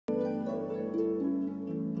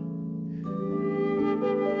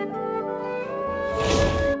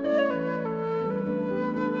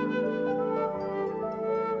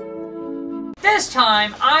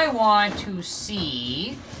I want to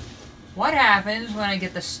see what happens when I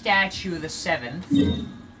get the statue of the 7th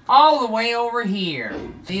all the way over here.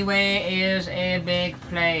 Leeway is a big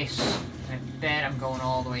place. I bet I'm going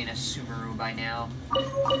all the way into Sumeru by now.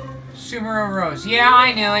 Sumeru Rose. Yeah,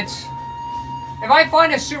 I knew it. If I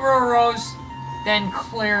find a Sumeru Rose, then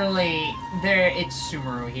clearly it's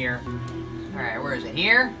Sumeru here. Alright, where is it?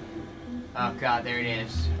 Here? Oh god, there it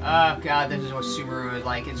is. Oh god, this is what Sumeru is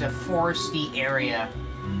like. It's a foresty area.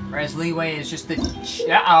 Whereas Leeway is just the...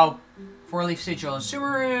 Uh-oh. 4-leaf sigil. In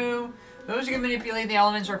Sumeru, those who can manipulate the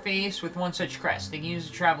elements are faced with one such crest. They can use it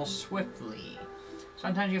to travel swiftly.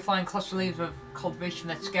 Sometimes you find cluster leaves of cultivation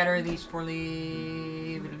that scatter these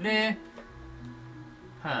 4-leaf...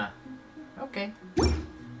 Huh. Okay.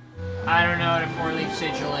 I don't know what a 4-leaf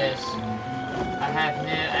sigil is. I have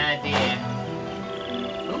no idea.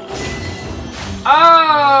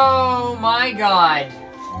 Oh my god!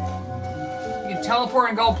 You can teleport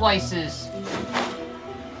and go places.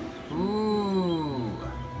 Ooh.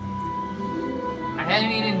 I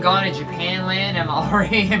haven't even gone to Japan land. I'm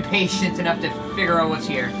already impatient enough to figure out what's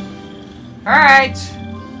here. Alright.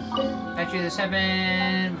 Statue of the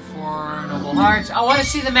 7 before Noble Hearts. I want to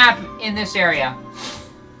see the map in this area.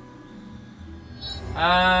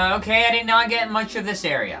 Okay, I did not get much of this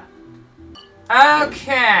area.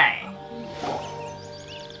 Okay.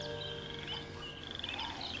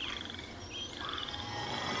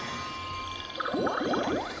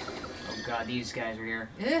 Oh god, these guys are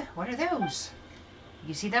here. What are those?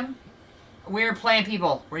 You see them? Weird plant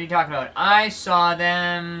people. What are you talking about? I saw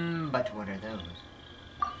them, but what are those?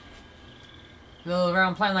 Little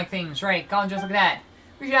round plant-like things. Right, Colin, just look at that.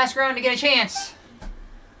 We should ask around to get a chance.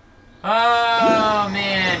 Oh,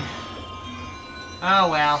 man. Oh,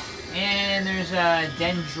 well. And there's a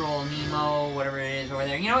Dendril Nemo, whatever it is over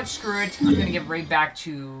there. You know what? Screw it. I'm gonna get right back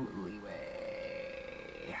to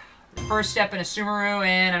Leeway. First step in a Sumeru,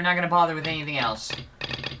 and I'm not gonna bother with anything else.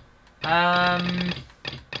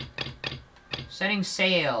 Setting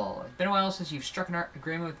sail. It's been a while since you've struck an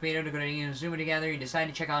agreement with Beto to go to INAZUMA together. You decide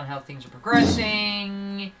to check on how things are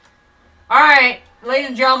progressing. Alright, ladies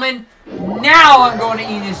and gentlemen, now I'm going to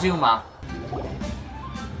INAZUMA.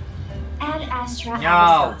 Ad Astra No.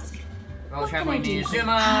 Abyssosque. Well, traveling to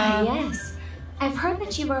INAZUMA. Yes. I've heard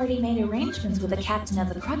that you've already made arrangements with the captain of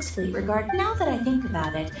the Crux fleet regarding... Now that I think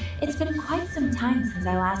about it, it's been quite some time since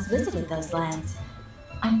I last visited those lands.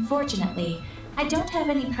 Unfortunately, I don't have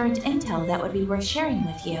any current intel that would be worth sharing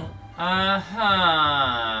with you.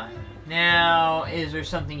 Uh-huh. Now, is there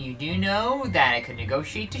something you do know that I could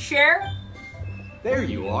negotiate to share? There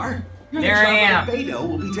you are. You're There I am. the Beto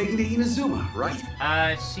will be taken to INAZUMA, right?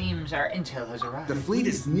 Seems our intel has arrived. The fleet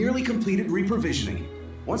is nearly completed reprovisioning.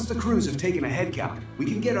 Once the crews have taken a head count, we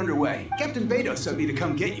can get underway. Captain Beto sent me to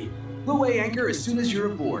come get you. We'll weigh anchor as soon as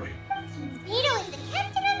you're aboard. Since Beto is the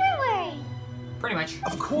captain of our word. Pretty much.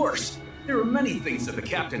 Of course. There are many things that the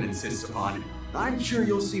captain insists upon. I'm sure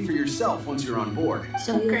you'll see for yourself once you're on board.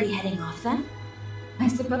 So you'll be heading off then? I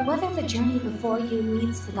suppose whether the journey before you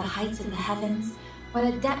leads to the heights of the heavens or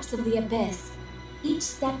the depths of the abyss, each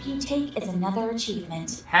step you take is another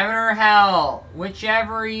achievement. Heaven or hell,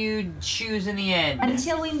 whichever you choose in the end.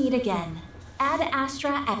 Until we meet again. Ad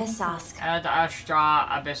Astra Abyssosque. Ad Astra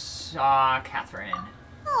Abyssa Catherine.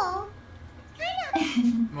 Oh, it's kind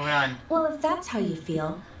of... Moving on. Well, if that's how you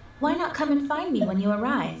feel, why not come and find me when you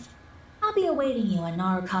arrive? I'll be awaiting you on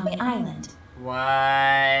Narukami Island.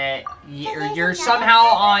 What? You're somehow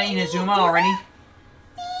on INAZUMA already?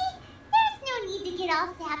 See? There's no need to get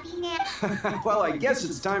all sappy now. Well, I guess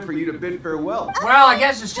it's time for you to bid farewell. Well, I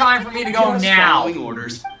guess it's time for me to go Just now. following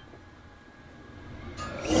orders.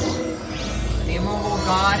 The immobile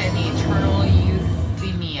god and the eternal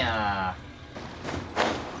euthymia.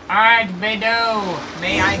 Alright, Beto,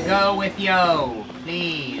 may I go with you,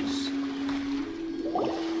 please?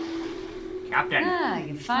 Captain. Ah,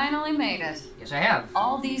 you finally made it. Yes, I have.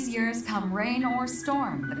 All these years, come rain or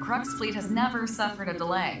storm, the Crux fleet has never suffered a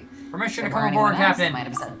delay. Permission to Or come aboard, anyone else Captain. might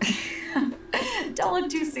have said. Don't look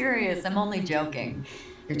too serious, I'm only joking.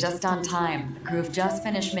 You're just on time. The crew have just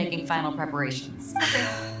finished making final preparations.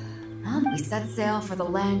 Well, we set sail for the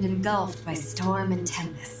land engulfed by storm and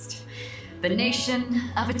tempest. The nation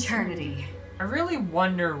of eternity. I really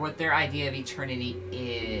wonder what their idea of eternity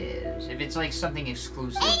is. If it's like something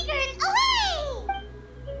exclusive. Anchors away!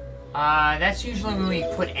 That's usually when we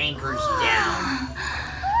put anchors down.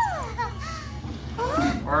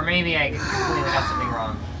 Or maybe I completely got something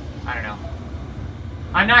wrong. I don't know.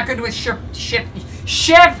 I'm not good with ship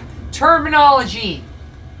terminology!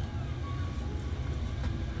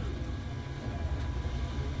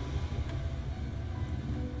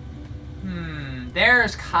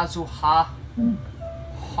 There's Kazuha.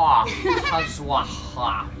 Ha.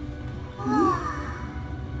 Kazuha.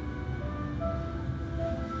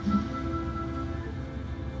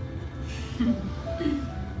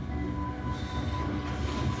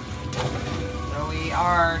 So we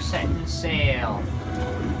are setting sail.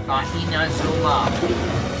 Got INAZUMA.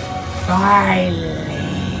 Finally!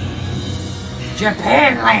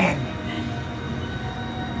 Japan land!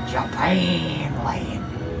 Japan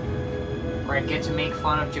land. Where I get to make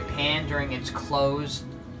fun of Japan during its closed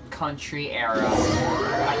country era.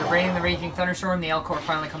 After braving the raging thunderstorm, the Elcor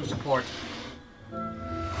finally comes to port.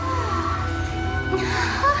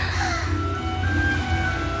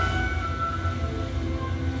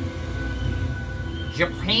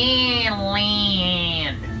 Japan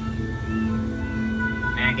land!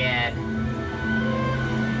 My god.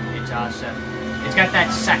 It's awesome. It's got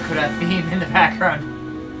that Sakura theme in the background.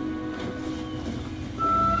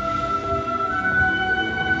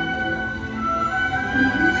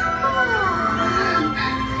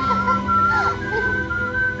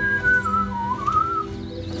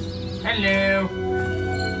 Hello.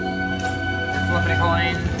 Flipping a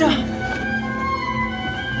coin.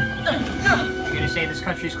 You gonna say this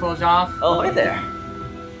country's closed off? Oh, hey there.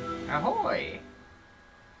 Ahoy.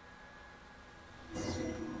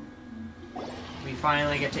 We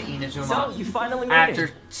finally get to INAZUMA. So, you finally made After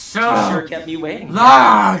it. so Sure kept me waiting.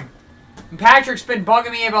 long. Patrick's been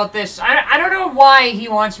bugging me about this. I don't know why he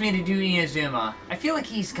wants me to do INAZUMA. I feel like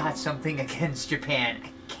he's got something against Japan. I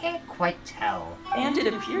can't quite tell. And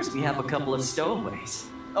it appears we have a couple of stowaways.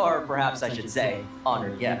 Or perhaps I should say,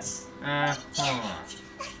 honored guests.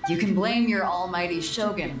 You can blame your almighty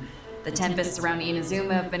shogun. The tempests around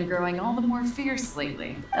INAZUMA have been growing all the more fierce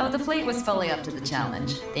lately. Though the fleet was fully up to the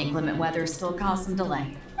challenge, the inclement weather still caused some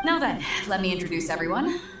delay. Now then, let me introduce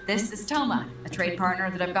everyone. This is Toma, a trade partner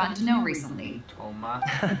that I've gotten to know recently. Toma.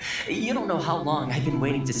 You don't know how long I've been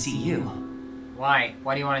waiting to see you. Why?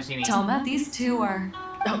 Why do you want to see me? Toma, these two are...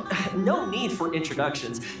 Oh, no need for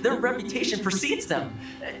introductions. Their reputation precedes them.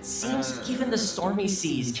 It seems even the stormy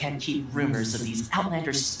seas can't keep rumors of these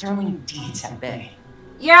outlanders' sterling deeds at bay.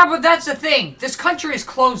 Yeah, but that's the thing. This country is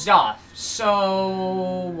closed off.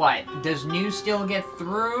 So what? Does news still get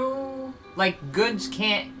through? Like goods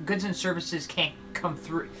and services can't come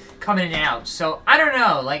in and out. So I don't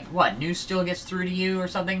know. Like what? News still gets through to you or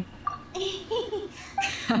something?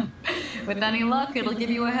 With any luck, it'll give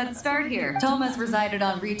you a head start here. Toma's resided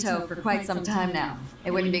on Rito for quite some time now.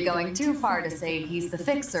 It wouldn't be going too far to say he's the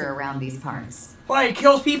fixer around these parts. Why, he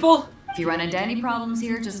kills people? If you run into any problems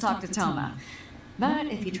here, just talk to Toma. But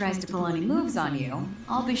if he tries to pull any moves on you,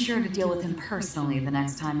 I'll be sure to deal with him personally the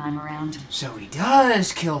next time I'm around. So he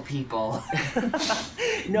does kill people.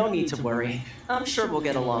 No need to worry. I'm sure we'll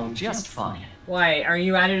get along just fine. Why, are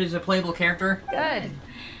you added as a playable character? Good.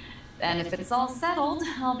 Then if it's all settled,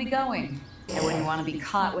 I'll be going. I wouldn't want to be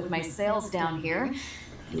caught with my sails down here.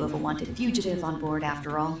 I do have a wanted fugitive on board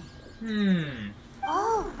after all.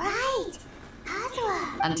 Oh, right.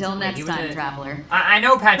 Kazuha. Until Wait, next he was time, a- traveler. I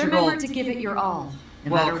know Patrick will... Remember to give it your all,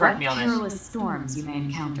 no Well, matter correct what me on this. perilous storms you may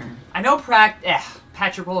encounter. I know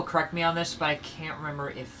Patrick will correct me on this, but I can't remember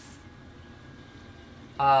if...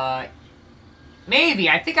 Maybe.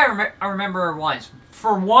 I think I remember once.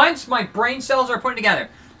 For once, my brain cells are putting together.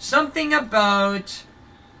 Something about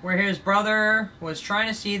where his brother was trying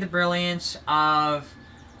to see the brilliance of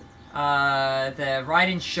the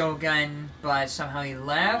Raiden Shogun, but somehow he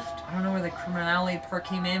left. I don't know where the criminality part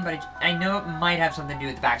came in, but I know it might have something to do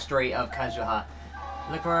with the backstory of Kazuha.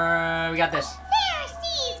 Look where we got this. Fair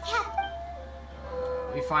seas, Captain.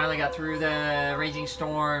 We finally got through the raging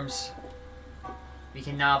storms. We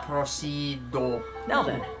can now proceed. Now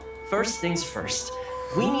then, first things first.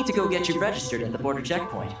 We need to go get you registered at the border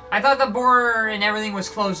checkpoint. I thought the border and everything was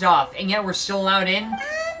closed off, and yet we're still allowed in? Kind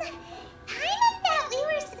of thought we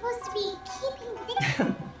were supposed to be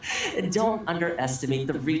keeping the... Don't underestimate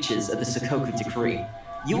the reaches of the Sakoku decree.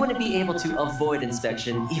 You wouldn't be able to avoid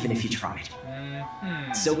inspection even if you tried.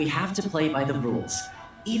 So we have to play by the rules,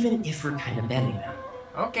 even if we're kind of bending them.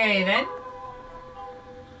 Okay, then.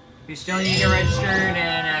 We still need to get registered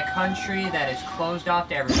in a country that is closed off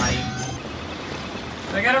to everybody.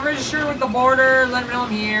 So I gotta register with the border, let them know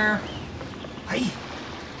I'm here. Hey!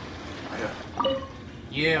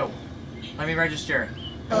 You. Let me register.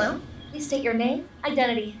 Hello? Please state your name,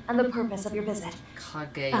 identity, and the purpose of your visit.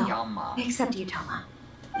 Kageyama. Except you, Toma.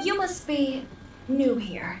 You must be new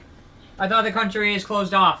here. I thought the country is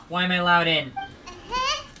closed off. Why am I allowed in?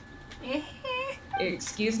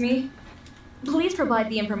 Excuse me? Please provide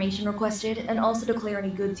the information requested and also declare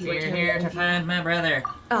any goods you are We're carrying. here to find my brother.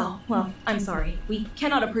 Oh, well, I'm sorry. We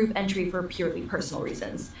cannot approve entry for purely personal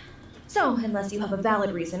reasons. So, unless you have a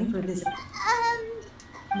valid reason for visiting...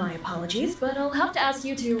 My apologies, but I'll have to ask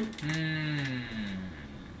you to...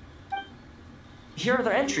 Here are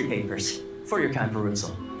their entry papers for your kind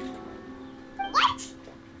perusal. What?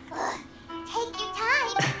 Ugh, take your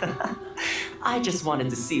time. I just wanted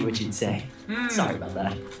to see what you'd say. Sorry about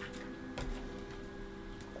that.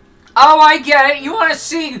 Oh, I get it. You want to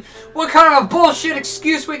see what kind of a bullshit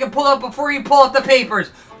excuse we can pull up before you pull up the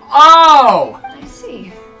papers. Oh! I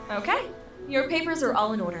see. Okay. Your papers are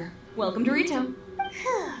all in order. Welcome to Rito.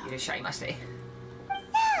 You just shy, must say.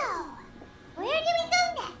 So, where do we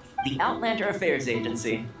go next? The Outlander Affairs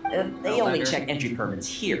Agency. They only check entry permits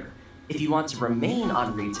here. If you want to remain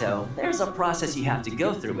on Rito, there's a process you have to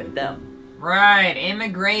go through with them. Right,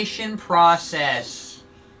 immigration process.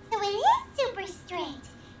 So it is super strict.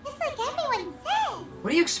 It's like everyone says.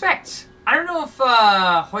 What do you expect? I don't know if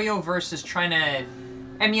Hoyoverse is trying to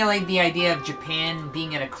emulate the idea of Japan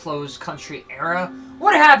being in a closed country era.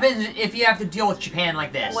 What happens if you have to deal with Japan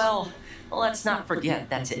like this? Well, let's not forget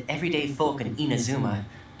that to everyday folk in Inazuma,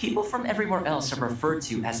 people from everywhere else are referred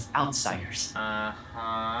to as outsiders.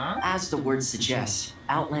 As the word suggests,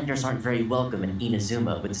 Outlanders aren't very welcome in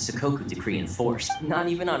Inazuma with the Sakoku Decree enforced. Not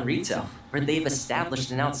even on Rito, where they've established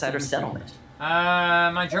an outsider settlement.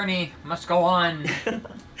 My journey must go on.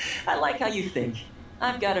 I like how you think.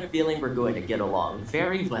 I've got a feeling we're going to get along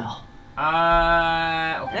very well. Okay.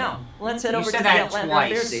 Now, let's head You over said to the that Outlander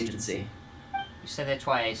twice. Affairs Agency. You said that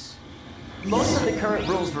twice. Most of the current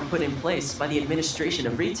rules were put in place by the administration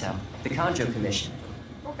of Rito, the Kanjo Commission.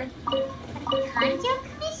 Okay. Kanjo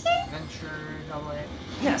Commission? Adventure, double it.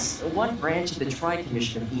 Yes, one branch of the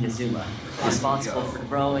Tri-Commission of Inazuma, responsible for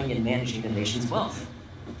growing and managing the nation's wealth.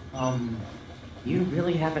 You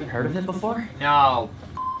really haven't heard of it before? No.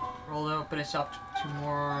 Roll it, open us up to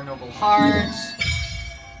more noble hearts.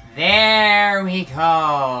 There we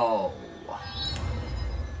go.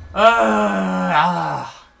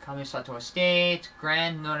 Kamisato Estate,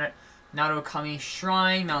 Grand Narukami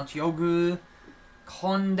Shrine, Mount Yogu,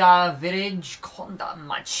 Konda Village, Konda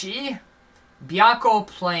Machi, Byako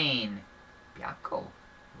Plain. Byako.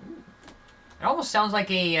 Ooh. It almost sounds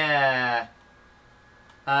like a,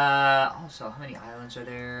 also, how many islands are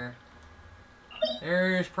there?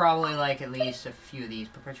 There's probably like at least a few of these.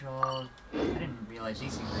 Perpetual... I didn't realize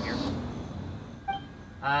these things were here.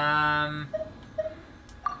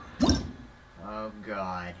 Oh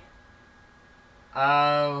god.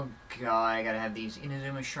 Oh god, I gotta have these.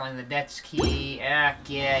 Inazuma Shrine, the Death's Key.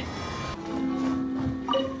 Get.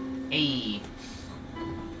 Hey.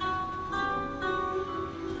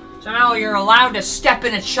 Somehow you're allowed to step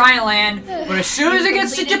into Chinaland, but as soon as it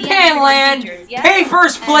gets to Japanland,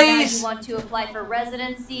 papers, please! You want to apply for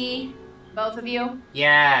residency? Both of you?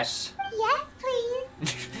 Yes. Yes, please.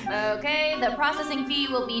 Okay, the processing fee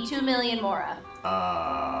will be 2 million mora. 2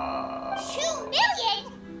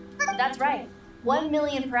 million? That's right. 1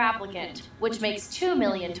 million per applicant, which makes 2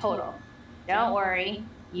 million total. Don't worry,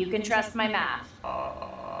 you can trust my math.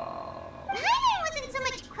 Paimon wasn't so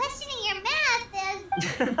much questioning your math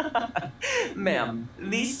as... Ma'am,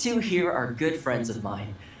 these two here are good friends of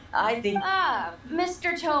mine. I think... Ah,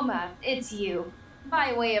 Mr. Toma, it's you.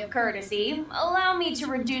 By way of courtesy, allow me to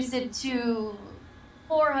reduce it to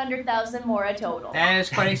 400,000 mora total. That is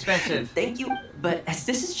quite expensive. Thank you, but as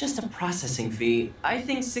this is just a processing fee, I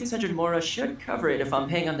think 600 mora should cover it if I'm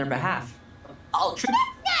paying on their behalf. That's not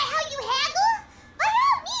how you haggle! By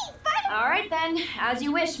all means, but... All right then, as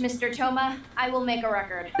you wish, Mr. Toma. I will make a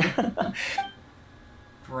record.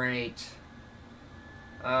 Great.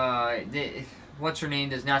 What's her name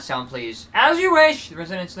does not sound pleased. As you wish! The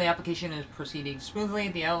residency application is proceeding smoothly.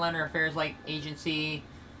 The Outlander Affairs Agency.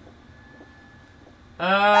 She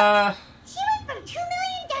went from 2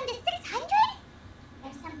 million down to 600?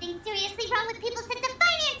 There's something seriously wrong with people's sense of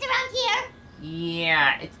finance around here.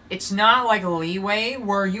 Yeah, it's not like Leeway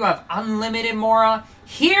where you have unlimited mora.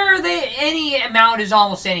 Here, any amount is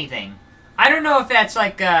almost anything. I don't know if that's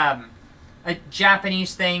like a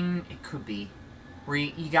Japanese thing. It could be. Where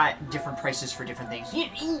you got different prices for different things.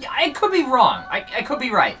 I could be wrong. I could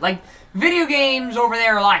be right. Like, video games over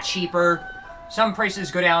there are a lot cheaper. Some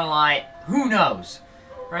prices go down a lot. Who knows?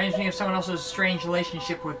 Reminds me of someone else's strange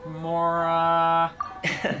relationship with mora.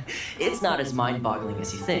 It's not as mind-boggling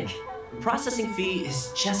as you think. Processing fee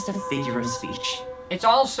is just a figure of speech. It's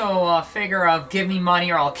also a figure of give me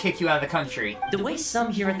money or I'll kick you out of the country. The way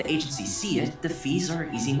some here at the agency see it, the fees are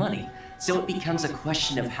easy money. So it becomes a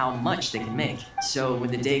question of how much they can make. So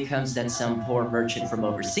when the day comes that some poor merchant from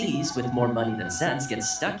overseas with more money than sense gets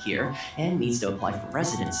stuck here and needs to apply for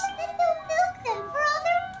residence. Then they'll milk them for all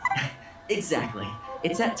their... Exactly.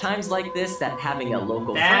 It's at times like this that having a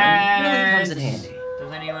local friend really comes in handy.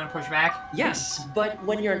 Does anyone push back? Yes, but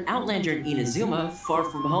when you're an outlander in Inazuma, far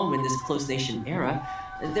from home in this closed nation era,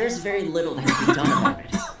 there's very little that can be done about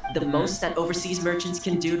it. The most that overseas merchants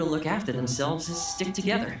can do to look after themselves is stick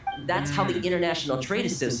together. That's how the International Trade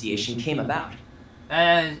Association came about.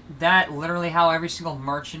 That literally how every single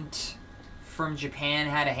merchant from Japan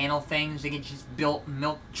had to handle things. They get just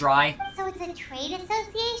milk dry. So it's a trade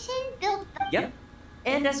association built by... Yep.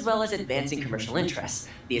 And as well as advancing commercial interests,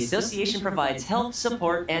 the association provides help,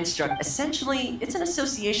 support, and structure. Essentially, it's an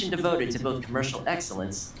association devoted to both commercial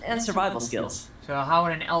excellence and survival skills. So how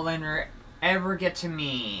would an Outlander ever get to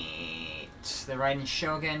meet? The Raiden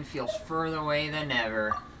Shogun feels further away than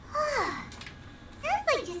ever. Sounds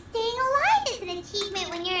like just staying alive is an achievement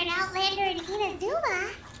when you're an Outlander in Inazuma.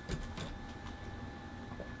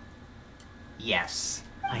 Yes.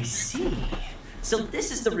 I see. So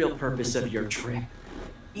this is the real purpose of your trip.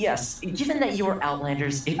 Yes, given that you are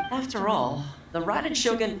Outlanders, after all, the Raiden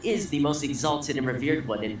Shogun is the most exalted and revered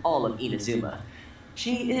one in all of Inazuma.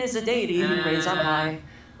 She is a deity who reigns on high,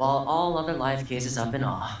 while all other life gazes up in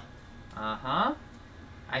awe. Uh-huh.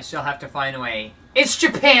 I still have to find a way. It's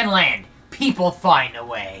Japanland! People find a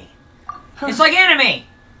way. It's like anime!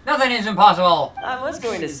 Nothing is impossible! I was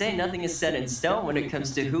going to say nothing is set in stone when it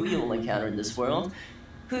comes to who you'll encounter in this world.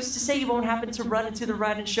 Who's to say you won't happen to run into the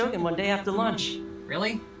Raiden Shogun one day after lunch?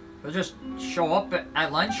 Really? They'll just show up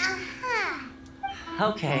at lunch?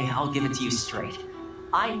 Okay, I'll give it to you straight.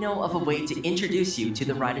 I know of a way to introduce you to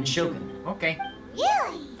the Raiden Shogun. Okay.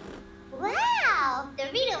 Really? Wow! The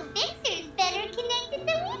Rito Fixer's better connected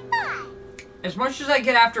than we thought. As much as I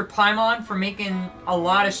get after Paimon for making a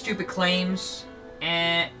lot of stupid claims,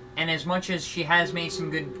 and as much as she has made some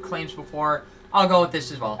good claims before, I'll go with this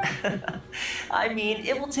as well. I mean,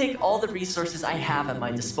 it will take all the resources I have at my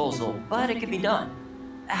disposal, but it can be done.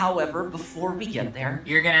 However, before we get there...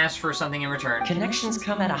 You're gonna ask for something in return. Connections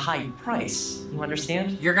come at a high price. You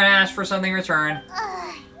understand? You're gonna ask for something in return.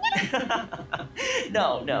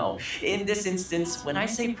 No. In this instance, when I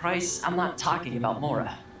say price, I'm not talking about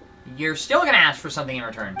Mora. You're still gonna ask for something in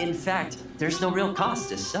return. In fact, there's no real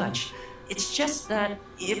cost as such. It's just that,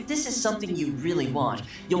 if this is something you really want,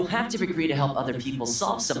 you'll have to agree to help other people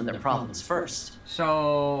solve some of their problems first.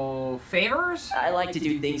 So, favors? I like to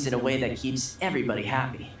do things in a way that keeps everybody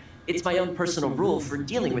happy. It's my own personal rule for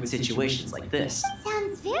dealing with situations like this.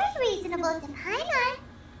 Sounds very reasonable to Paimon.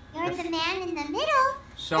 You're the man in the middle.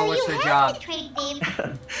 So what's the job? To trade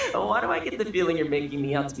favors. Why do I get the feeling you're making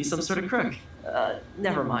me out to be some sort of crook?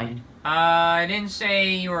 Never mind. I didn't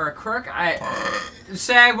say you were a crook. I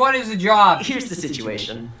said, what is the job? Here's the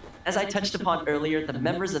situation. As I touched upon earlier, the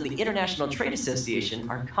members of the International Trade Association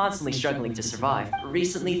are constantly struggling to survive.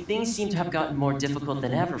 Recently, things seem to have gotten more difficult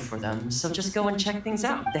than ever for them, so just go and check things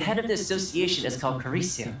out. The head of the association is called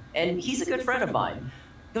Carisio, and he's a good friend of mine.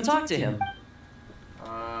 Go talk to him.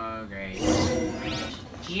 Great.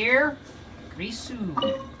 Here,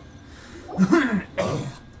 Grisu.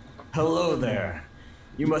 Hello there.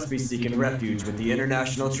 You must be seeking refuge with the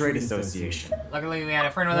International Trade Association. Luckily, we had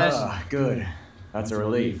a friend with us. Ah, good. That's a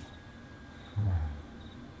relief.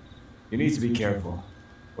 You need to be careful,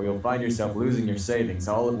 or you'll find yourself losing your savings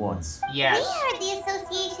all at once. Yes. We heard the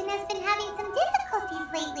association has been having some difficulties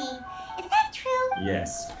lately. Is that true?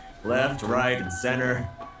 Yes. Left, right, and center.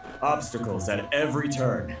 Obstacles at every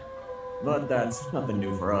turn. But that's nothing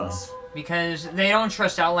new for us. Because they don't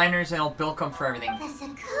trust Outlanders and they'll bilk them for everything. The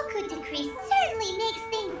Sakoku decree certainly makes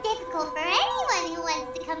things difficult for anyone who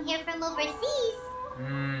wants to come here from overseas.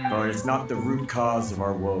 But it's not the root cause of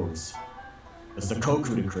our woes. The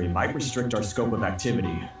Sakoku decree might restrict our scope of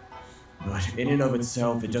activity, but in and of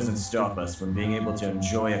itself, it doesn't stop us from being able to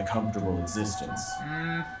enjoy a comfortable existence.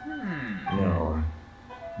 No.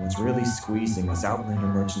 What's really squeezing us Outlander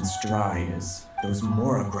merchants dry is those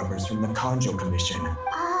Mora grubbers from the Kanjo Commission.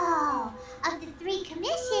 Oh, of the 3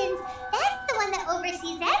 commissions, that's the one that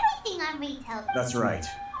oversees everything on retail. That's right.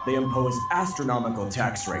 They impose astronomical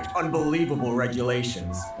tax rate, unbelievable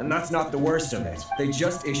regulations, and that's not the worst of it. They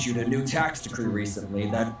just issued a new tax decree recently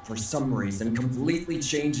that, for some reason, completely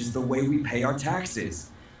changes the way we pay our taxes.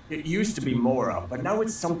 It used to be Mora, but now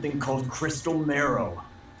it's something called Crystal Marrow.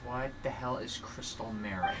 What the hell is Crystal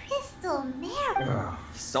Marrow? Crystal Marrow?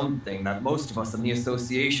 Something that most of us in the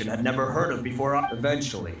association had never heard of before.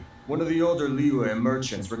 Eventually, one of the older Liyue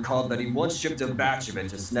merchants recalled that he once shipped a batch of it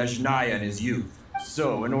to Snezhnaya in his youth.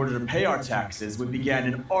 So, in order to pay our taxes, we began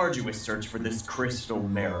an arduous search for this crystal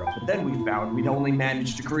marrow. But then we found we'd only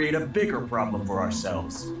managed to create a bigger problem for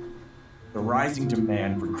ourselves. The rising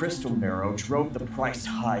demand for crystal marrow drove the price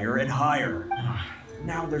higher and higher.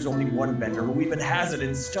 Now there's only one vendor who even has it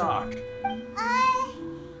in stock. Isn't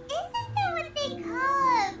that what they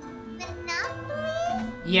call a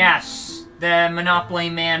monopoly? Yes, the Monopoly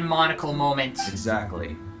Man monocle moment.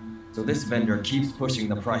 Exactly. So this vendor keeps pushing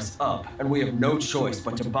the price up, and we have no choice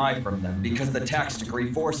but to buy from them because the tax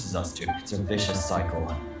decree forces us to. It's a vicious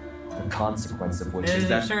cycle. The consequence of which is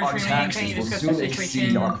that our taxes will soon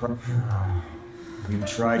exceed our We've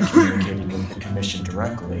tried communicating with the commission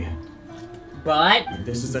directly. But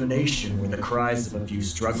This is a nation where the cries of a few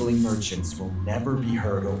struggling merchants will never be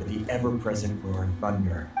heard over the ever-present roar of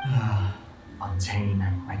thunder. Montaigne,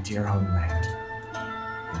 my dear homeland.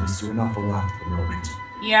 I miss you an awful lot at the moment.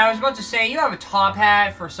 yeah, I was about to say, you have a top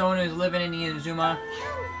hat for someone who's living in INAZUMA. Sounds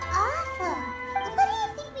awful. But what do you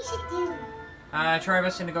think we should do? Try our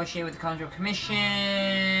best to negotiate with the Conjugal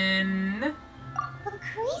Commission. Well,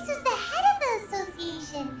 Carisu's the head of the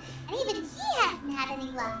association, and even he hasn't had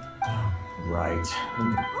any luck. Right.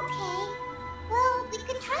 Okay. Well, we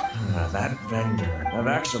could try to... That vendor. I've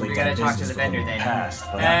actually We done gotta talk to business the with him vendor in the then. past,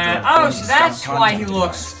 but after I've Oh, told so him to that's stop why he contacting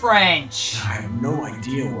looks us, French. I have no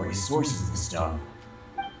idea where he sources the stuff.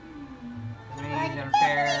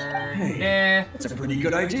 Unfair. Hey, that's a pretty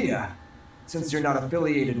good idea. Since you're not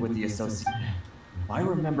affiliated with the association, if I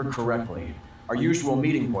remember correctly, our usual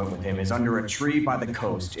meeting point with him is under a tree by the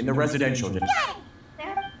coast in the residential district.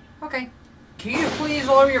 Okay. Can you please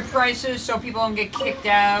lower your prices so people don't get kicked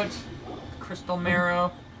out? Crystal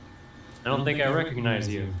Marrow. I don't think I recognize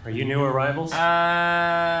you. Are you new arrivals?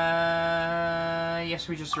 Yes,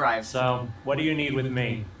 we just arrived. So, what do you need with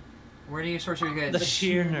me? Where do you source your goods? The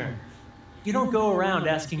sheer nerve. You don't go around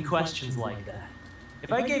asking questions like that.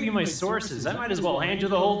 If I gave you my sources, I might as well hand you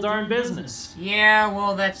the whole darn business. Yeah,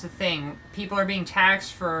 well, that's the thing. People are being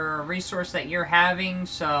taxed for a resource that you're having,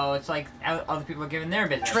 so it's like other people are giving their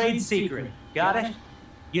business. Trade secret. Got it?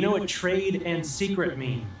 You know what trade and secret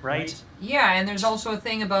mean, right? Yeah, and there's also a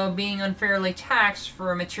thing about being unfairly taxed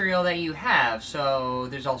for a material that you have, so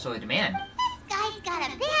there's also a demand. This guy's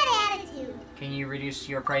got a bad attitude. Can you reduce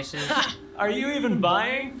your prices? Are you even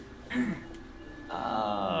buying?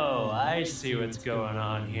 Oh, I see what's going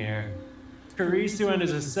on here. Carisu and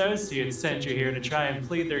his associates sent you here to try and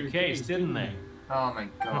plead their case, didn't they? Oh my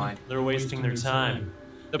god. They're wasting their time.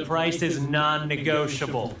 The price is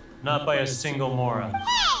non-negotiable, not by a single Mora.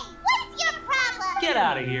 Hey, what's your problem? Get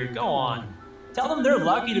out of here, go on. Tell them they're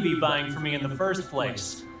lucky to be buying from me in the first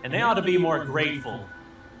place, and they ought to be more grateful.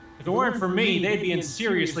 If it weren't for me, they'd be in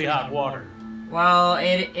seriously hot water. Well,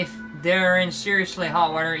 if they're in seriously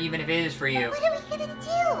hot water, even if it is for you. What are we gonna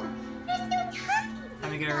do? There's no talking to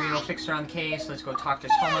Time to this get a real guy. fixer on the case. Let's go talk to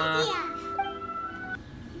Good Toma.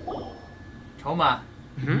 idea. Toma.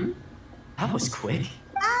 That was quick.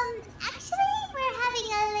 Actually, we're having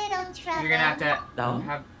a little trouble. You're gonna have to Oh?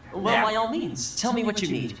 have... Well, yeah. by all means, tell me what you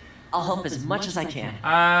need. I'll help as much as I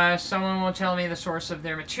can. Someone will tell me the source of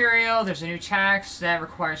their material. There's a new tax that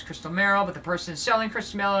requires crystal marrow, but the person selling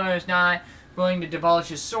crystal marrow is not willing to divulge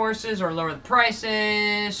his sources or lower the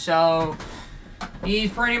prices, so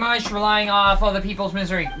he's pretty much relying off other people's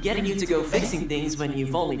misery. Getting you to go fixing things when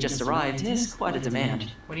you've only just arrived is quite a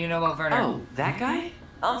demand. What do you know about Werner? Oh, that guy?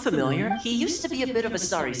 I'm familiar. He used to be a bit of a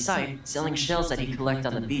sorry sight, selling shells that he'd collect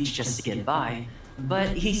on the beach just to get by. But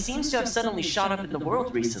he seems to have suddenly shot up in the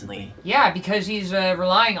world recently. Yeah, because he's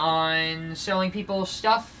relying on selling people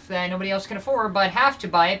stuff that nobody else can afford, but have to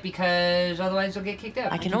buy it because otherwise they'll get kicked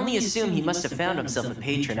out. I can only assume he must have found himself a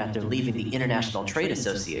patron after leaving the International Trade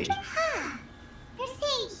Association. Huh. You're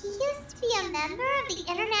saying he used to be a member of the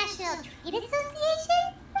International Trade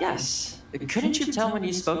Association? Yes. Couldn't you tell when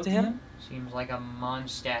you spoke to him? Seems like a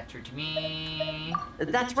monster to me.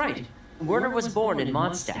 That's right. Werner was born in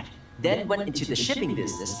Mondstadt, then went into the shipping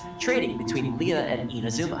business, trading between Leah and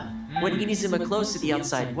Inazuma. When Inazuma closed to the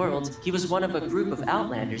outside world, he was one of a group of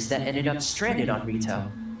outlanders that ended up stranded on Rito.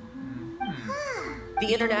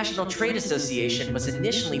 The International Trade Association was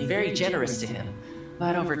initially very generous to him,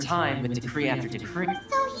 but over time, with decree after decree...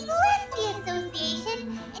 So he left the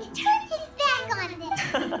association and turned his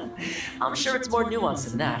back on them. I'm sure it's more nuanced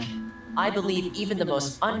than that. I believe even the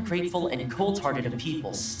most ungrateful and cold-hearted of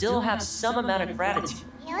people still have some amount of gratitude.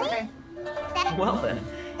 Really? Is that Well then,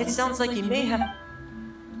 it sounds like you may have...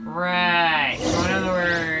 Right. So in other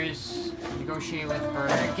words, negotiate with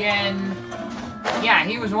Werner again. Yeah,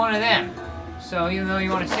 he was one of them. So even though you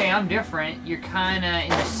want to say I'm different, you're kind of in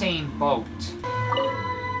the same boat.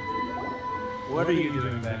 What are you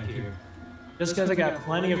doing back here? Just because I got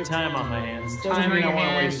plenty of time on my hands doesn't Time on mean I your want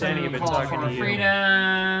to hands, waste any of it call talking for to you.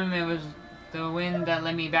 freedom. It was the wind that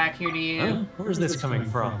led me back here to you. Huh? Where's this coming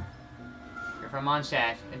from? You're from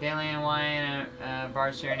Mondstadt. A daily and wine, a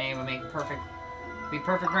bard serenade would make perfect. Be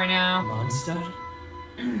perfect right now. Mondstadt?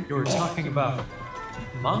 You were talking about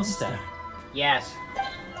Mondstadt. Yes.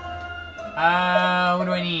 What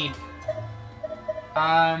do I need?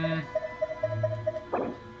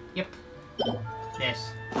 Yep.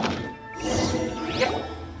 This. Yep.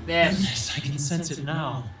 This. Goodness, I can sense it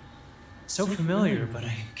now. So familiar, but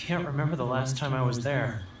I can't remember the last time I was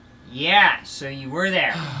there. Yeah, so you were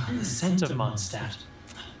there. The scent of Mondstadt.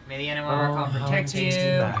 May the animal how protect it takes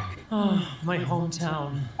me you. back. Oh, my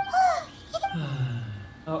hometown.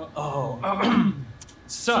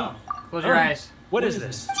 So. Close your eyes. What is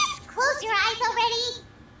this? Just close your eyes already.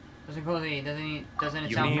 Doesn't close it. Doesn't it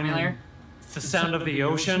You sound mean familiar? the sound of the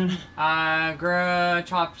ocean? Grilled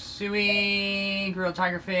chop suey, grilled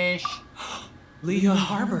tigerfish. Leah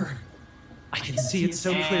Harbor. I can see it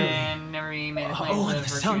so clearly. And never made a place Oh, and the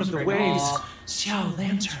sound of the waves. Xiao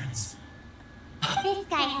lanterns. This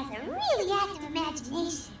guy has a really active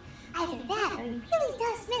imagination. Either that or he really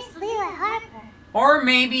does miss Leela Harper. Or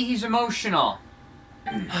maybe he's emotional.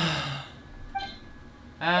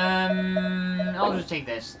 I'll just take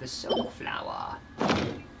this. The silk flower.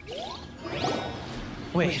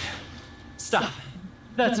 Wait. Stop.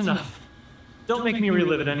 That's enough. Don't make me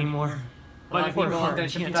relive it anymore. A lot My of poor people heart don't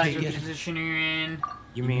can't sympathize take with the it. position you're in.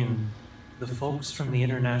 You mean, the folks from the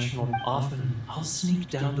International often... I'll sneak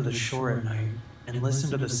down to the shore at night and listen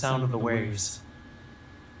to the sound of the waves.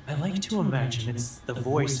 I like to imagine it's the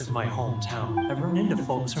voice of my hometown. I've run into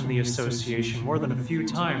folks from the association more than a few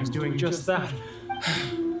times doing just that.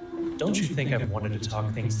 Don't you think I've wanted to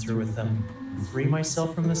talk things through with them? Free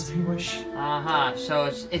myself from this anguish? Uh-huh, so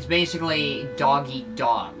it's basically dog eat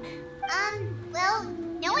dog. Well,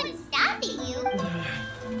 no one's stopping you.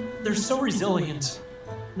 They're so resilient.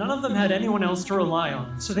 None of them had anyone else to rely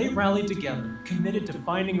on, so they rallied together, committed to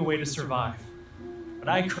finding a way to survive. But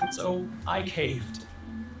I caved.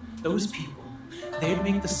 Those people, they'd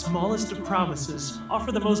make the smallest of promises,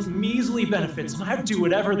 offer the most measly benefits, and I'd do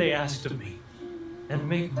whatever they asked of me. And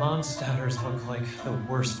make Mondstadters look like the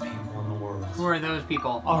worst people in the world. Who are those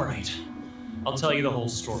people? Alright, I'll tell you the whole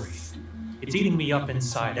story. It's eating me up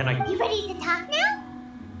inside, and You ready to talk now?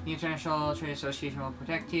 The International Trade Association will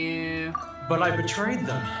protect you. But I betrayed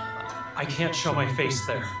them. I can't show my face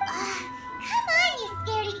there. Come on, you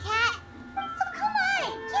scaredy cat. So come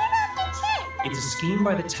on, get it off your chest. It's a scheme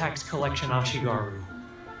by the tax collection Ashigaru.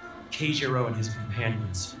 Keijiro and his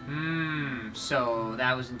companions. So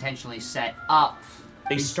that was intentionally set up.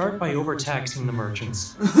 They start by overtaxing the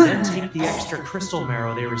merchants, then take the extra crystal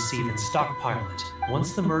marrow they receive and stockpile it.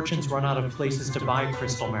 Once the merchants run out of places to buy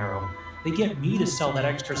crystal marrow, they get me to sell that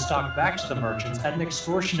extra stock back to the merchants at an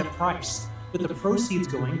extortionate price, with the proceeds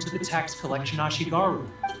going to the tax collection Ashigaru.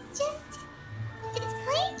 It's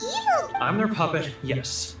plain evil. I'm their puppet,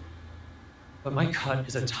 yes. But my cut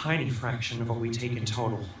is a tiny fraction of what we take in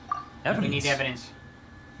total. Evidence. We need evidence.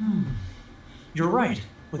 You're right.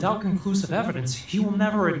 Without conclusive evidence, he will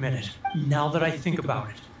never admit it. Now that I think about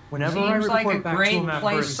it, whenever I Seems like report a back to great him after a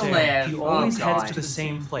place to sale, live. he Oh, always heads God. to the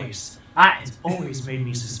same place. It's always made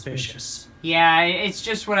me suspicious. Yeah, it's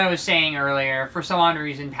just what I was saying earlier. For some odd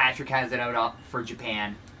reason, Patrick has it out for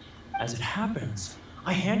Japan. As it happens,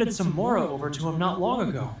 I handed Samora over to him not long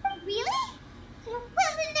ago. Really? Well,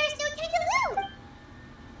 then there's no time to lose.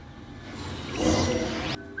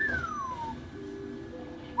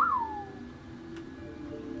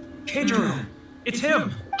 Keijiro! It's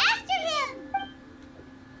him! After him!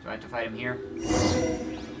 Do I have to fight him here?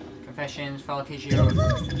 Confessions, follow Keijiro.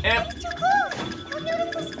 Yep. Too close. He'll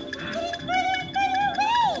notice us getting further and further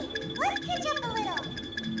away. Let's catch up a little.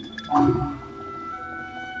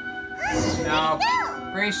 No.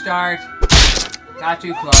 Restart. Got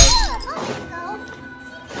too close.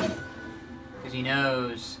 Because he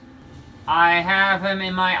knows. I have him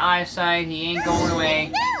in my eyesight. He ain't going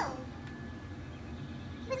away.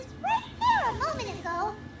 He was right there a moment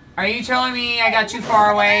ago. Are you telling me I got too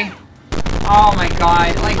far away? Oh my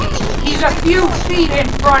god. Like, he's a few feet in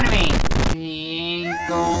front of me. He ain't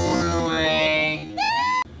going away.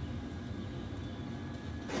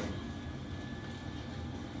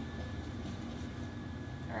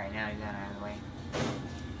 Alright, now he's out of the way.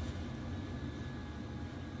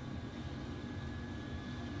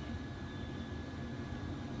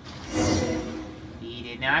 He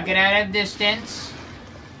did not get out of distance.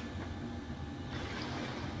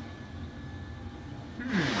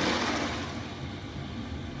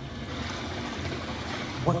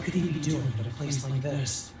 What could he be doing at a place like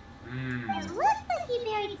this? It looks like he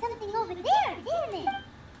buried something over there, didn't it?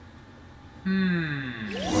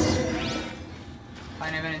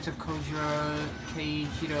 Find evidence of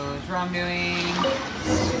Keijiro's wrongdoing.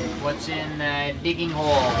 What's in the digging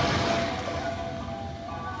hole?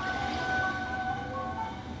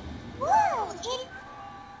 Whoa, it's a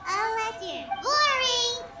ledger.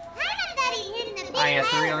 Boring. Paimon thought he'd hidden a big Ah, yes,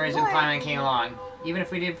 the pile real of reason boring. Paimon came along. Even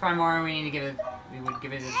if we did find more, we would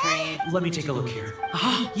give it a trade. Let me take a look here.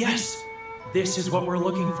 Ah, yes! This is what we're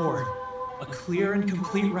looking for. A clear and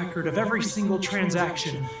complete record of every single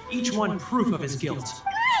transaction, each one proof of his guilt.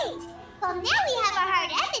 Great! Well, now we have our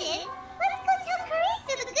hard evidence. Let's go tell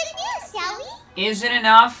Carissa the good news, shall we? Is it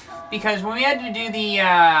enough? Because when we had to do the,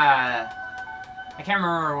 I can't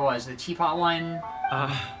remember what it was, the teapot one,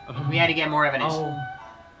 we had to get more evidence.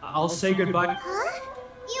 I'll say goodbye. Huh?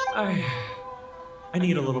 You... I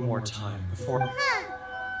need a little more time before... Huh.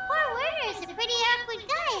 Poor Werner's a pretty awkward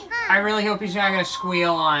guy, huh? I really hope he's not gonna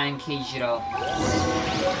squeal on Keijiro.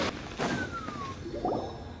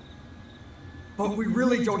 But we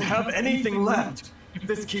really don't have anything left. If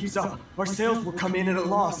this keeps up, our sales will come in at a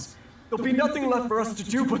loss. There'll be nothing left for us to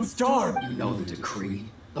do but starve. You know the decree.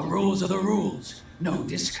 The rules are the rules. No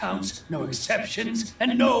discounts, no exceptions,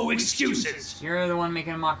 and no excuses. You're the one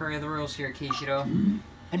making a mockery of the rules here, Keijiro.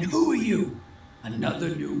 And who are you?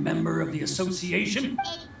 Another new member of the association?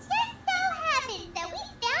 It just so happens that we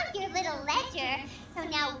found your little ledger, so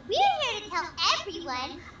now we're here to tell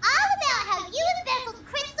everyone all about how you embezzled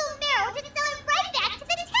crystal marrow to sell it right back to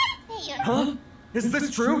the taxpayer. Huh? Is this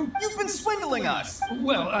true? You've been swindling us!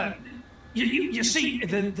 Well, you see,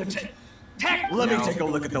 the tax... Let me take a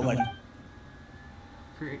look at the ledger.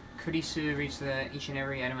 Kurisu reached each and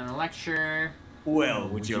every item in the lecture. Well,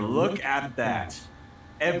 would you look at that?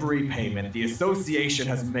 Every payment the association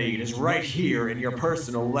has made is right here in your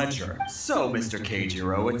personal ledger. So, Mr.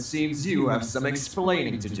 Keijiro, it seems you have some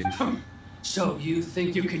explaining to do. So you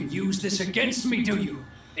think you can use this against me, do you?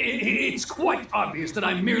 It's quite obvious that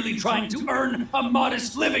I'm merely trying to earn a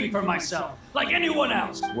modest living for myself, like anyone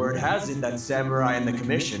else. Word has it that Samurai and the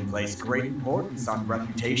Commission place great importance on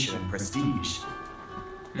reputation and prestige.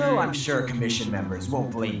 Though I'm sure Commission members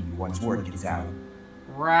won't blame you once word gets out.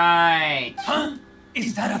 Right. Huh?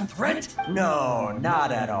 Is that a threat? No,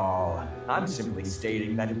 not at all. I'm simply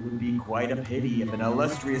stating that it would be quite a pity if an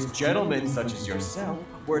illustrious gentleman such as yourself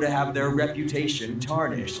were to have their reputation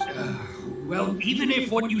tarnished. Well, even if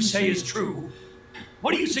what you say is true,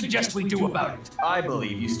 what do you suggest we do about it? I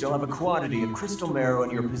believe you still have a quantity of crystal marrow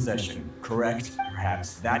in your possession, correct?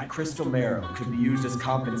 Perhaps that crystal marrow could be used as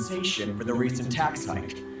compensation for the recent tax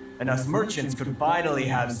hike, and us merchants could finally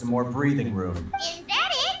have some more breathing room. Is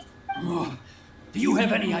that it? Oh, do you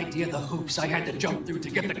have any idea the hoops I had to jump through to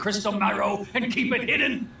get the crystal marrow and keep it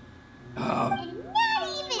hidden? And not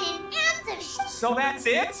even an ounce of So that's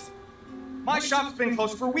it? My shop's been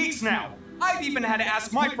closed for weeks now. I've even had to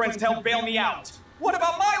ask my friends to help bail me out. What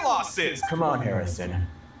about my losses? Come on, Harrison.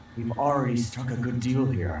 We've already struck a good deal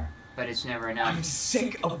here. But it's never enough. I'm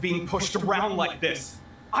sick of being pushed around like this.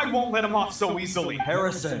 I won't let him off so easily.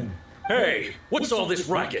 Harrison! Hey, what's all this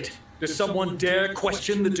racket? Does someone dare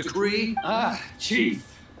question the decree? Ah, Chief,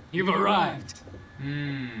 you've arrived.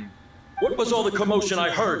 What was all the commotion I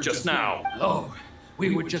heard just now? Oh,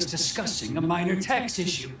 we were just discussing a minor tax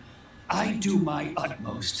issue. I do my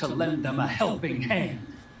utmost to lend them a helping hand.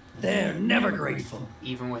 They're never grateful.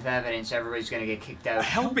 Even with evidence, everybody's gonna get kicked out. A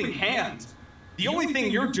helping hand? The only thing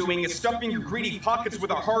you're doing is stuffing your greedy pockets with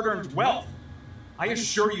our hard-earned wealth. I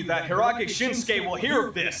assure you that Hirage Shinsuke will hear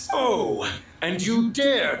of this. Oh, and you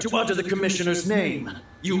dare to utter the commissioner's name.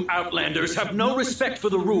 You outlanders have no respect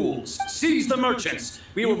for the rules. Seize the merchants.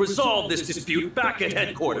 We will resolve this dispute back at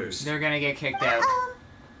headquarters. They're gonna get kicked out. Uh-oh.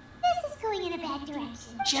 This is going in a bad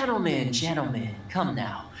direction. Gentlemen, come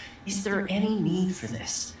now. Is there any need for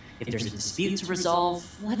this? If there's a dispute to resolve,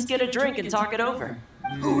 let's get a drink and talk it over.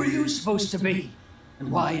 Who are you supposed to be?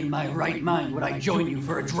 And why in my right mind would I join you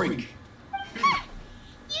for a drink?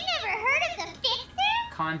 You never heard of the Fixer?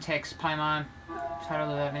 Context, Paimon.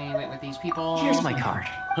 Title of have any weight with these people. Here's my card.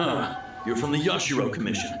 Huh. You're from the Yashiro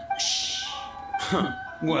Commission. Shh. Huh.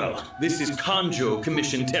 Well, this is Kanjo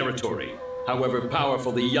Commission territory. However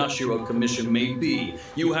powerful the Yashiro Commission may be,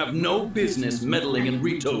 you have no business meddling in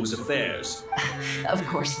Rito's affairs. Of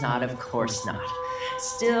course not.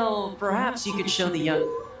 Still, perhaps you could show the young...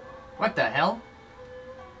 What the hell?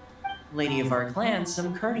 lady of our clan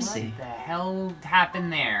some courtesy. What the hell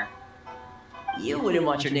happened there? You wouldn't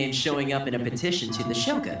want your name showing up in a petition to the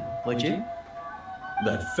Shogun, would you?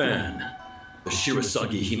 That fan, the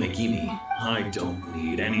Shirasagi Himegimi, I don't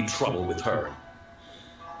need any trouble with her.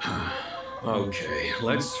 Okay,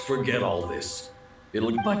 let's forget all this.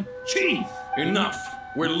 But, Chief! Enough!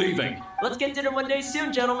 We're leaving. Let's get dinner one day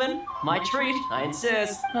soon, gentlemen. My treat, I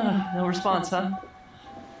insist. No response, huh?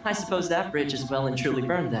 I suppose that bridge is well and truly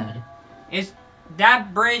burned then.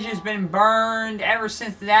 That bridge has been burned ever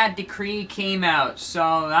since that decree came out, so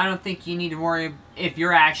I don't think you need to worry if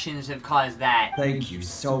your actions have caused that. Thank you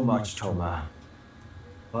so much, Toma.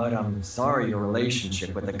 But I'm sorry your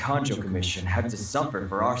relationship with the Kanjo Commission had to suffer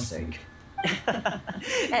for our sake.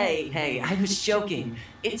 Hey, I was joking.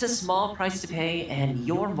 It's a small price to pay, and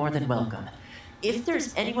you're more than welcome. If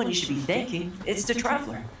there's anyone you should be thanking, it's the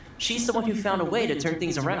Traveler. She's the one who found a way to turn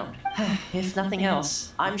things around. If nothing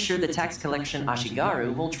else, I'm sure the tax collection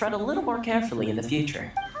Ashigaru will tread a little more carefully in the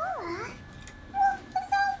future.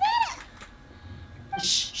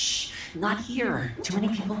 Shh, not here. Too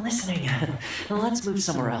many people listening. Let's move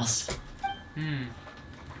somewhere else.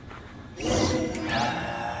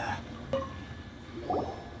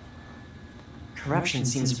 Corruption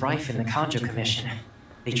seems rife in the Kanjo Commission.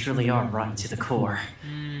 They truly are rotten to the core.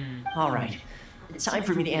 All right. Time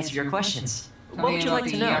for me to answer your questions. What would you like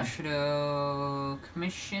to know? Yashiro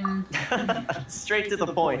Commission? Straight to the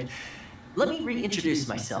point. Let me reintroduce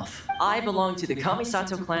myself. I belong to the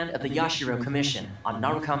Kamisato clan of the Yashiro Commission on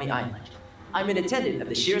Narukami Island. I'm an attendant of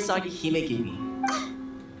the Shirasagi Himegimi.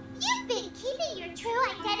 You've been keeping your true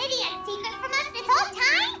identity a secret from us this whole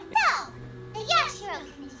time? So, the Yashiro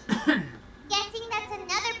Commission. Guessing that's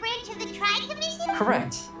another branch of the Tri Commission?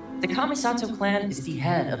 Correct. The Kamisato clan is the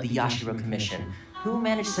head of the Yashiro Commission, who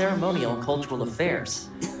manage ceremonial and cultural affairs.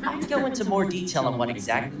 I'd go into more detail on what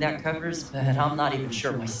exactly that covers, but I'm not even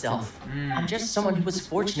sure myself. I'm just someone who was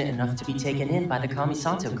fortunate enough to be taken in by the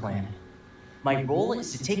Kamisato clan. My role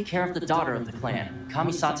is to take care of the daughter of the clan,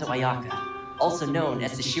 Kamisato Ayaka, also known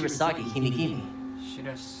as the Shirasagi Himegimi.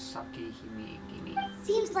 Shirasagi Himegimi.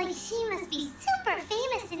 Seems like she must be super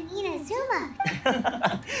famous in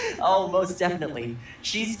Inazuma. Oh, most definitely.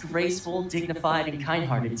 She's graceful, dignified, and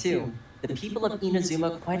kind-hearted, too. The people of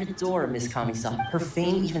Inazuma quite adore Miss Kamisato. Her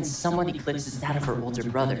fame even somewhat eclipses that of her older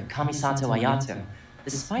brother, Kamisato Ayato,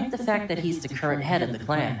 despite the fact that he's the current head of the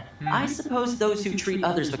clan. I suppose those who treat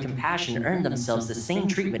others with compassion earn themselves the same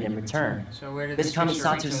treatment in return. So where did Miss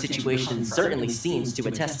Kamisato's situation certainly seems to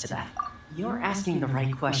attest to that. You're asking the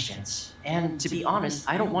right questions. And to be honest,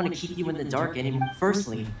 I don't want to keep you in the dark anymore.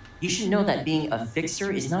 Firstly, you should know that being a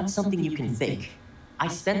fixer is not something you can fake. I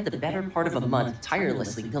spent the better part of a month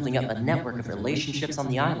tirelessly building up a network of relationships on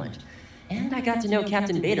the island. And I got to know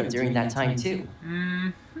Captain Beto during that time, too.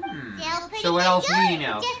 So what else do you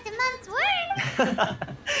know? Just a month's work.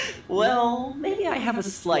 Well, maybe I have a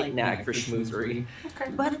slight knack for schmoozery. Okay.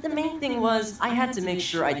 But the main thing was, I had to make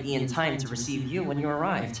sure I'd be in time to receive you when you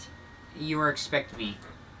arrived. You were expecting me.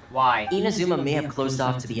 Why? Inazuma may have closed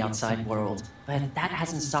off to the outside world, but that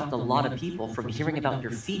hasn't stopped a lot of people from hearing about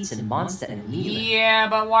your feats in Mondstadt and Niwa. Yeah,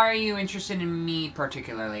 but why are you interested in me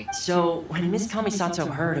particularly? So, when Miss Kamisato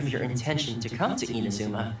heard of your intention to come to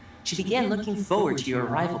Inazuma, she began looking forward to your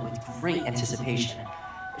arrival with great anticipation.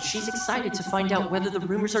 She's excited to find out whether the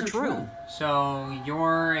rumors are true. So,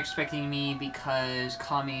 you're expecting me because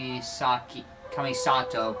Kamisato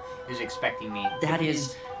is expecting me. That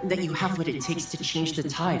is, that you have what it takes to change the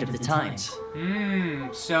tide of the times.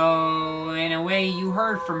 So in a way you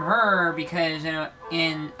heard from her because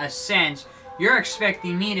in a sense, you're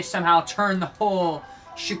expecting me to somehow turn the whole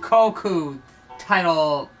Shikoku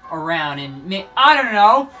title around and, I don't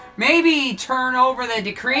know, maybe turn over the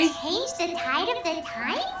decree? Change the tide of the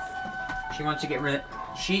times? She wants to get rid of,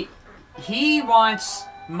 he wants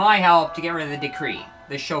my help to get rid of the decree.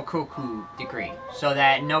 The Shokoku decree, so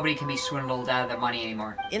that nobody can be swindled out of their money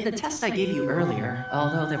anymore. In the test I gave you earlier,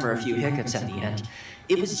 although there were a few hiccups at the end,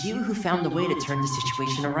 it was you who found the way to turn the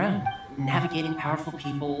situation around. Navigating powerful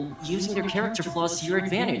people, using their character flaws to your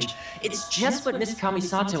advantage. It's just what Miss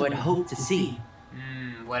Kamisato had hoped to see.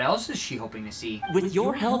 What else is she hoping to see? With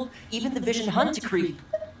your help, even the Vision Hunt decree.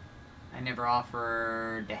 I never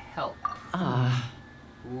offered to help.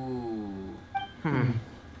 Ooh.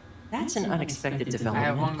 That's an unexpected development. I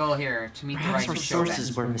have one goal here, to meet Perhaps the right our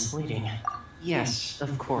sources were misleading. Yes,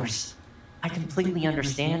 of course. I completely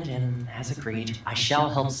understand, and as agreed, I shall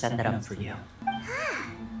help set that up for you.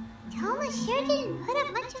 Toma sure didn't put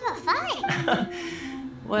up much of a fight.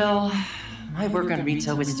 Well, my work on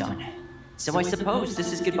Rito is done. So I suppose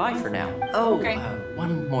this is goodbye for now. Oh, okay.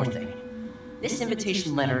 One more thing. This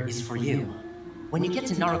invitation letter is for you. When you get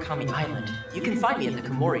to Narukami Island, you can find me at the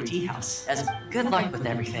Komori Tea House, as good luck with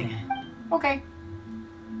everything. Okay.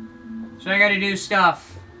 So I gotta do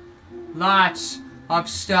stuff. Lots of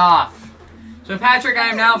stuff. So Patrick, I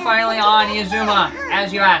am now finally on Inazuma,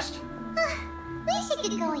 as you asked.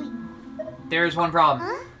 There's one problem.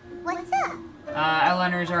 Huh? What's up?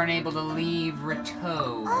 Outlanders are unable to leave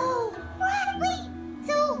Rito. Oh, right, wait.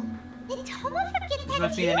 So, did Tomo forget that This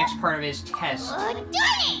must be the next part of his test. Oh, darn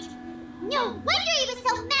it! No wonder he was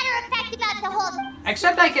so matter-of-fact about the whole...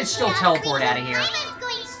 Except I can still teleport out of here. Diamond's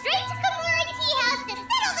going straight to Kamura Tea House to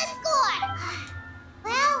settle the score!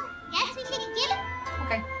 Well, guess we should give him...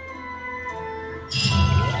 Okay.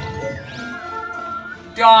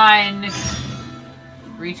 Done!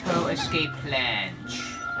 Rito escape plan.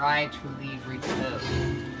 Try to leave Rito.